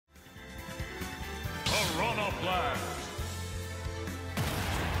Plant.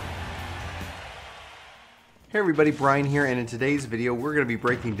 Hey everybody, Brian here, and in today's video we're going to be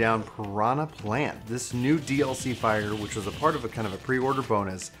breaking down Piranha Plant, this new DLC fighter which was a part of a kind of a pre-order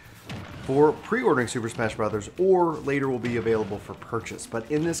bonus for pre-ordering Super Smash Bros. Or later will be available for purchase. But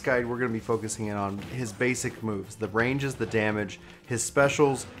in this guide we're going to be focusing in on his basic moves, the ranges, the damage, his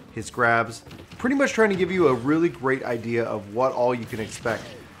specials, his grabs, pretty much trying to give you a really great idea of what all you can expect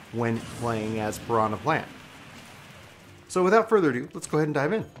when playing as Piranha Plant. So without further ado, let's go ahead and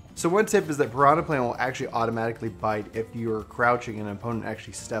dive in. So one tip is that Piranha Plant will actually automatically bite if you're crouching and an opponent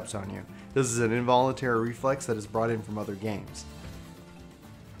actually steps on you. This is an involuntary reflex that is brought in from other games.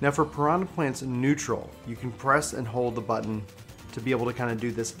 Now for Piranha Plant's neutral, you can press and hold the button to be able to kind of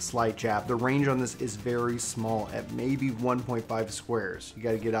do this slight jab. The range on this is very small at maybe 1.5 squares. You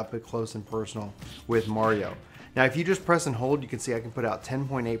got to get up close and personal with Mario. Now if you just press and hold, you can see I can put out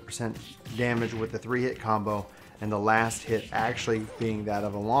 10.8% damage with the 3-hit combo, and the last hit actually being that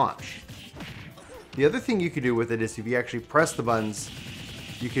of a launch. The other thing you could do with it is if you actually press the buttons,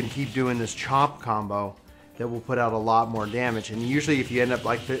 you can keep doing this chomp combo that will put out a lot more damage. And usually if you end up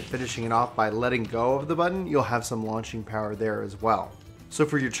like finishing it off by letting go of the button, you'll have some launching power there as well. So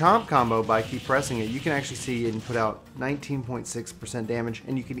for your chomp combo, by keep pressing it, you can actually see and put out 19.6% damage,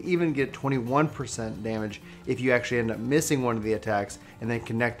 and you can even get 21% damage if you actually end up missing one of the attacks and then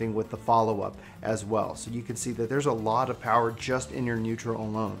connecting with the follow-up as well. So you can see that there's a lot of power just in your neutral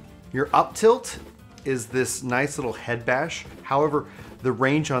alone. Your up tilt is this nice little head bash. However, the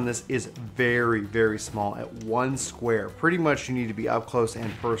range on this is very, very small at 1 square. Pretty much you need to be up close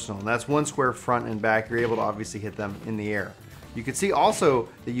and personal. And that's 1 square front and back. You're able to obviously hit them in the air. You can see also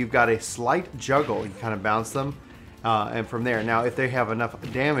that you've got a slight juggle. You kind of bounce them and from there. Now if they have enough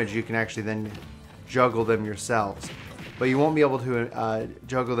damage, you can actually then juggle them yourselves. But you won't be able to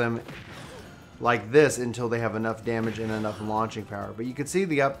juggle them like this until they have enough damage and enough launching power. But you can see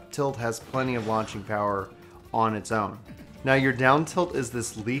the up tilt has plenty of launching power on its own. Now your down tilt is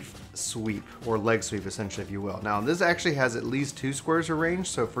this leaf sweep, or leg sweep essentially, if you will. Now this actually has at least 2 squares of range,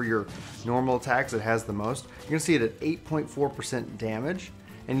 so for your normal attacks it has the most. You're going to see it at 8.4% damage,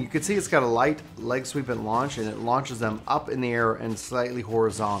 and you can see it's got a light leg sweep and launch, and it launches them up in the air and slightly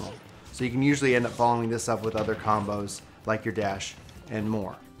horizontal. So you can usually end up following this up with other combos like your dash and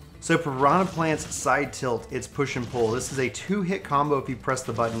more. So for Piranha Plant's side tilt, it's push and pull. This is a 2-hit combo if you press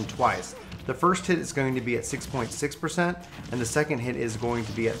the button twice. The first hit is going to be at 6.6%, and the second hit is going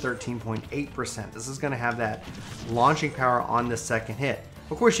to be at 13.8%. This is going to have that launching power on the second hit.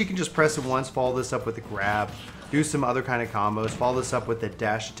 Of course, you can just press it once, follow this up with a grab, do some other kind of combos, follow this up with a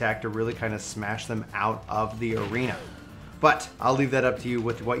dash attack to really kind of smash them out of the arena. But I'll leave that up to you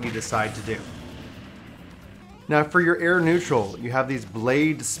with what you decide to do. Now for your air neutral, you have these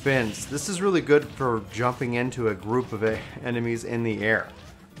blade spins. This is really good for jumping into a group of enemies in the air.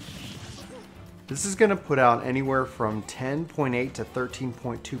 This is going to put out anywhere from 10.8 to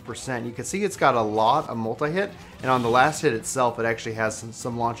 13.2%. You can see it's got a lot of multi-hit, and on the last hit itself it actually has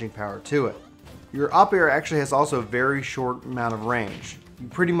some launching power to it. Your up air actually has also a very short amount of range. You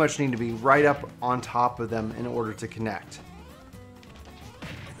pretty much need to be right up on top of them in order to connect.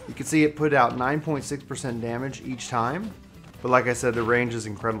 You can see it put out 9.6% damage each time, but like I said, the range is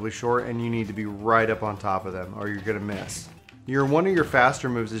incredibly short and you need to be right up on top of them or you're going to miss. One of your faster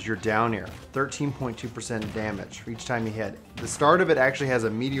moves is your down air, 13.2% damage for each time you hit. The start of it actually has a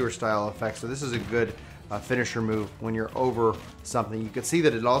meteor style effect, so this is a good finisher move when you're over something. You can see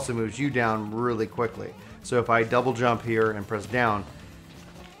that it also moves you down really quickly. So if I double jump here and press down,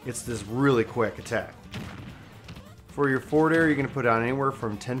 it's this really quick attack. For your forward air, you're going to put out anywhere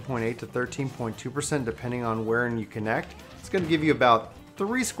from 10.8 to 13.2% depending on where you connect. It's going to give you about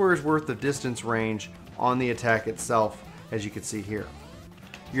 3 squares worth of distance range on the attack itself, as you can see here.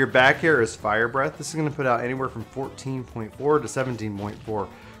 Your back air is fire breath. This is going to put out anywhere from 14.4 to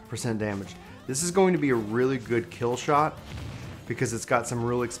 17.4% damage. This is going to be a really good kill shot because it's got some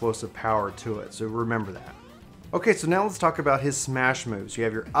real explosive power to it, so remember that. Okay, so now let's talk about his smash moves. You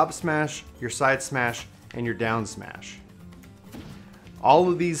have your up smash, your side smash, and your down smash. All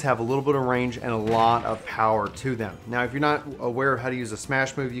of these have a little bit of range and a lot of power to them. Now if you're not aware of how to use a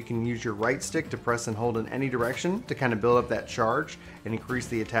smash move, you can use your right stick to press and hold in any direction to kind of build up that charge and increase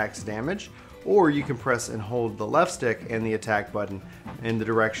the attack's damage, or you can press and hold the left stick and the attack button in the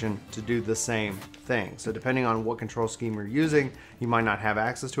direction to do the same thing. So depending on what control scheme you're using, you might not have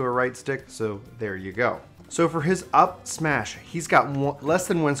access to a right stick, so there you go. So for his up smash, he's got less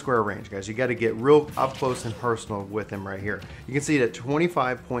than 1 square range, guys. You got to get real up close and personal with him right here. You can see it at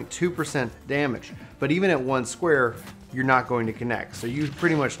 25.2% damage, but even at 1 square, you're not going to connect. So you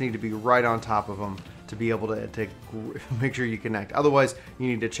pretty much need to be right on top of him to be able to make sure you connect. Otherwise, you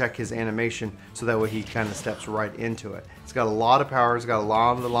need to check his animation so that way he kind of steps right into it. It's got a lot of power, it's got a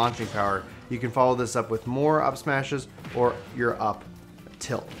lot of the launching power. You can follow this up with more up smashes or your up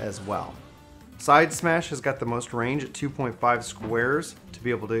tilt as well. Side smash has got the most range at 2.5 squares to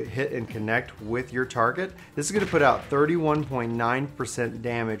be able to hit and connect with your target. This is going to put out 31.9%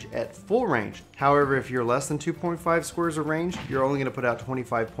 damage at full range. However, if you're less than 2.5 squares of range, you're only going to put out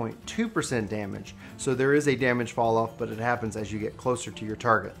 25.2% damage. So there is a damage fall off, but it happens as you get closer to your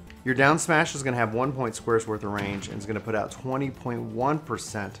target. Your down smash is going to have 1 point squares worth of range and is going to put out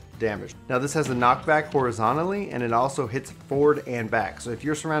 20.1% damage. Now this has a knockback horizontally and it also hits forward and back. So if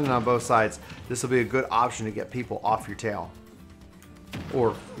you're surrounded on both sides, this will be a good option to get people off your tail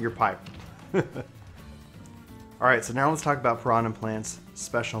or your pipe. Alright, so now let's talk about Piranha Plant's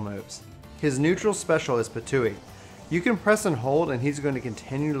special moves. His neutral special is Patui. You can press and hold and he's going to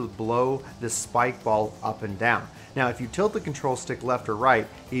continue to blow this spike ball up and down. Now if you tilt the control stick left or right,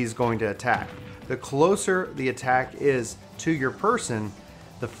 he's going to attack. The closer the attack is to your person,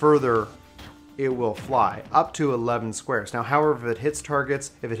 the further it will fly, up to 11 squares. Now however, if it hits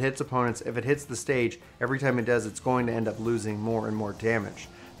targets, if it hits opponents, if it hits the stage, every time it does, it's going to end up losing more and more damage.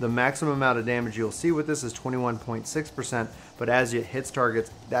 The maximum amount of damage you'll see with this is 21.6%, but as it hits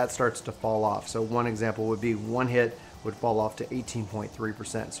targets, that starts to fall off. So one example would be one hit would fall off to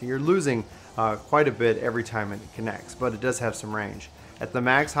 18.3%. So you're losing quite a bit every time it connects, but it does have some range. At the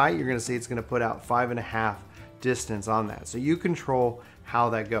max height, you're gonna see it's gonna put out 5.5 distance on that. So you control how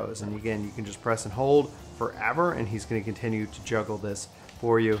that goes. And again, you can just press and hold forever and he's gonna continue to juggle this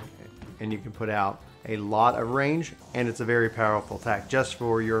for you. And you can put out a lot of range and it's a very powerful attack just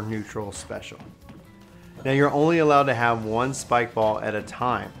for your neutral special. Now you're only allowed to have one spike ball at a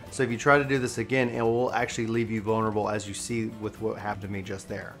time. So if you try to do this again, it will actually leave you vulnerable as you see with what happened to me just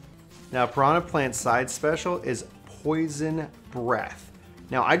there. Now Piranha Plant's side special is Poison Breath.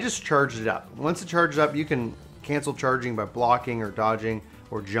 Now I just charged it up. Once it charges up, you can cancel charging by blocking or dodging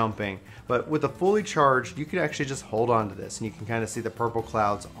or jumping. But with a fully charged, you can actually just hold on to this and you can kind of see the purple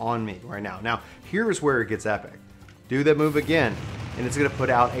clouds on me right now. Now here's where it gets epic. Do that move again and it's going to put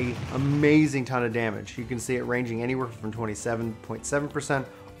out an amazing ton of damage. You can see it ranging anywhere from 27.7%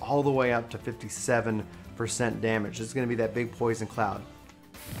 all the way up to 57% damage. It's going to be that big poison cloud.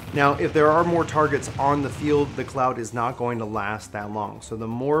 Now, if there are more targets on the field, the cloud is not going to last that long. So the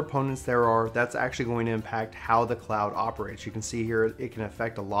more opponents there are, that's actually going to impact how the cloud operates. You can see here, it can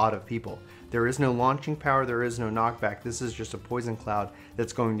affect a lot of people. There is no launching power, there is no knockback. This is just a poison cloud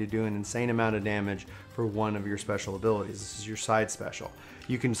that's going to do an insane amount of damage for one of your special abilities. This is your side special.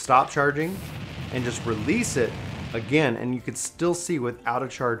 You can stop charging and just release it again, and you can still see without a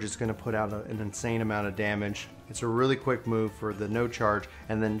charge, it's going to put out an insane amount of damage. It's a really quick move for the no charge,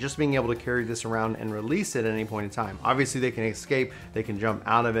 and then just being able to carry this around and release it at any point in time. Obviously they can escape, they can jump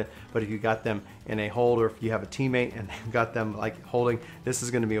out of it, but if you got them in a hold or if you have a teammate and they've got them like holding, this is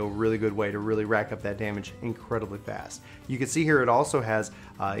going to be a really good way to really rack up that damage incredibly fast. You can see here it also has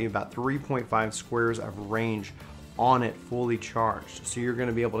about 3.5 squares of range on it fully charged, so you're going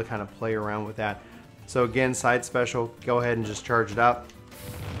to be able to kind of play around with that. So again, side special, go ahead and just charge it up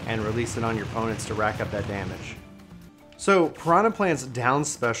and release it on your opponents to rack up that damage. So Piranha Plant's down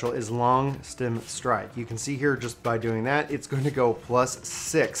special is Long Stem Strike. You can see here just by doing that, it's going to go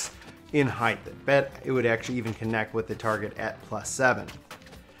 +6 in height. I bet it would actually even connect with the target at +7.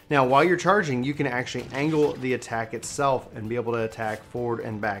 Now while you're charging, you can actually angle the attack itself and be able to attack forward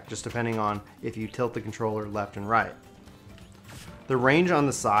and back, just depending on if you tilt the controller left and right. The range on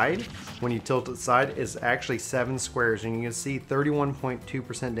the side, when you tilt it side, is actually 7 squares, and you can see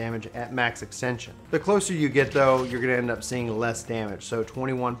 31.2% damage at max extension. The closer you get though, you're going to end up seeing less damage, so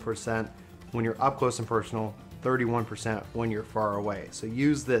 21% when you're up close and personal, 31% when you're far away. So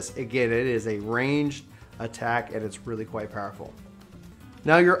use this. Again, it is a ranged attack and it's really quite powerful.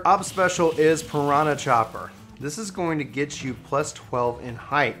 Now your up special is Piranha Chopper. This is going to get you +12 in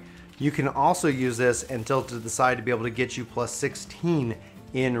height. You can also use this and tilt to the side to be able to get you +16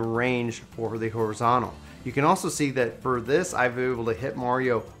 in range for the horizontal. You can also see that for this, I've been able to hit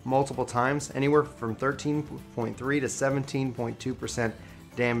Mario multiple times, anywhere from 13.3 to 17.2%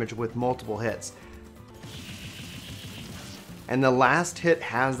 damage with multiple hits. And the last hit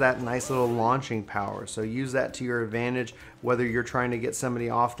has that nice little launching power, so use that to your advantage, whether you're trying to get somebody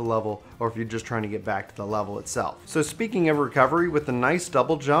off the level or if you're just trying to get back to the level itself. So speaking of recovery, with a nice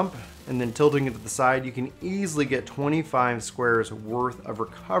double jump and then tilting it to the side, you can easily get 25 squares worth of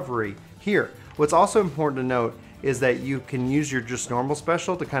recovery here. What's also important to note is that you can use your just normal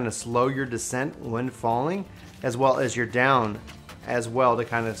special to kind of slow your descent when falling, as well as your down as well to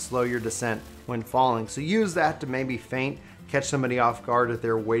kind of slow your descent when falling. So use that to maybe feint, catch somebody off guard if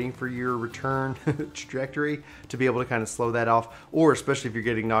they're waiting for your return trajectory, to be able to kind of slow that off, or especially if you're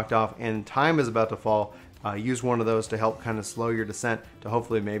getting knocked off and time is about to fall, use one of those to help kind of slow your descent to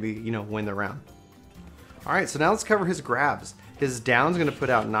hopefully maybe, you know, win the round. All right, so now let's cover his grabs. His down's gonna put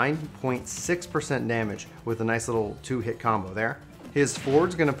out 9.6% damage with a nice little 2-hit combo there. His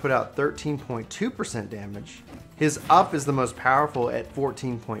forward's gonna put out 13.2% damage. His up is the most powerful at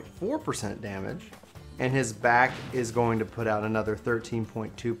 14.4% damage. And his back is going to put out another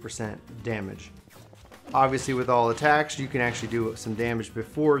 13.2% damage. Obviously with all attacks, you can actually do some damage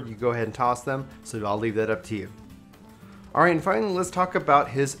before you go ahead and toss them, so I'll leave that up to you. All right, and finally, let's talk about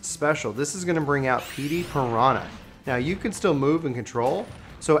his special. This is gonna bring out PD Piranha. Now you can still move and control,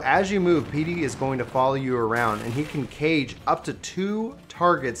 so as you move, PD is going to follow you around, and he can cage up to 2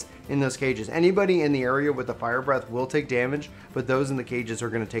 targets in those cages. Anybody in the area with a fire breath will take damage, but those in the cages are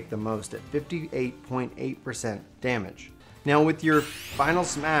gonna take the most at 58.8% damage. Now with your final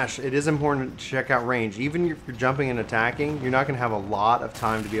smash, it is important to check out range. Even if you're jumping and attacking, you're not gonna have a lot of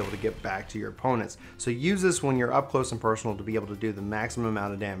time to be able to get back to your opponents. So use this when you're up close and personal to be able to do the maximum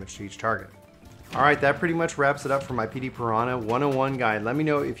amount of damage to each target. All right, that pretty much wraps it up for my PD Piranha 101 guide. Let me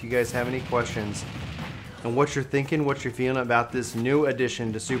know if you guys have any questions and what you're thinking, what you're feeling about this new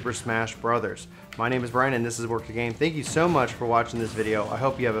addition to Super Smash Bros. My name is Brian and this is Work the Game. Thank you so much for watching this video. I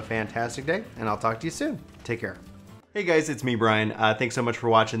hope you have a fantastic day and I'll talk to you soon. Take care. Hey guys, it's me, Brian. Thanks so much for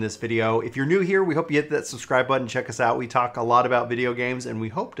watching this video. If you're new here, we hope you hit that subscribe button, check us out. We talk a lot about video games and we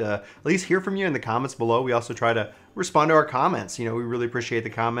hope to at least hear from you in the comments below. We also try to respond to our comments. You know, we really appreciate the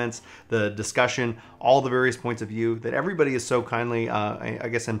comments, the discussion, all the various points of view that everybody is so kindly, I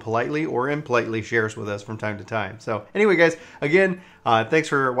guess, and politely or impolitely shares with us from time to time. So anyway, guys, again, thanks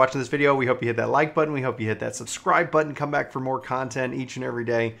for watching this video. We hope you hit that like button. We hope you hit that subscribe button. Come back for more content each and every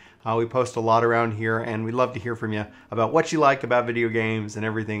day. We post a lot around here and we'd love to hear from you about what you like about video games and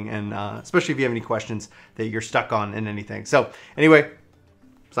everything, and especially if you have any questions that you're stuck on in anything. So anyway,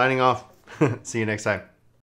 signing off. See you next time.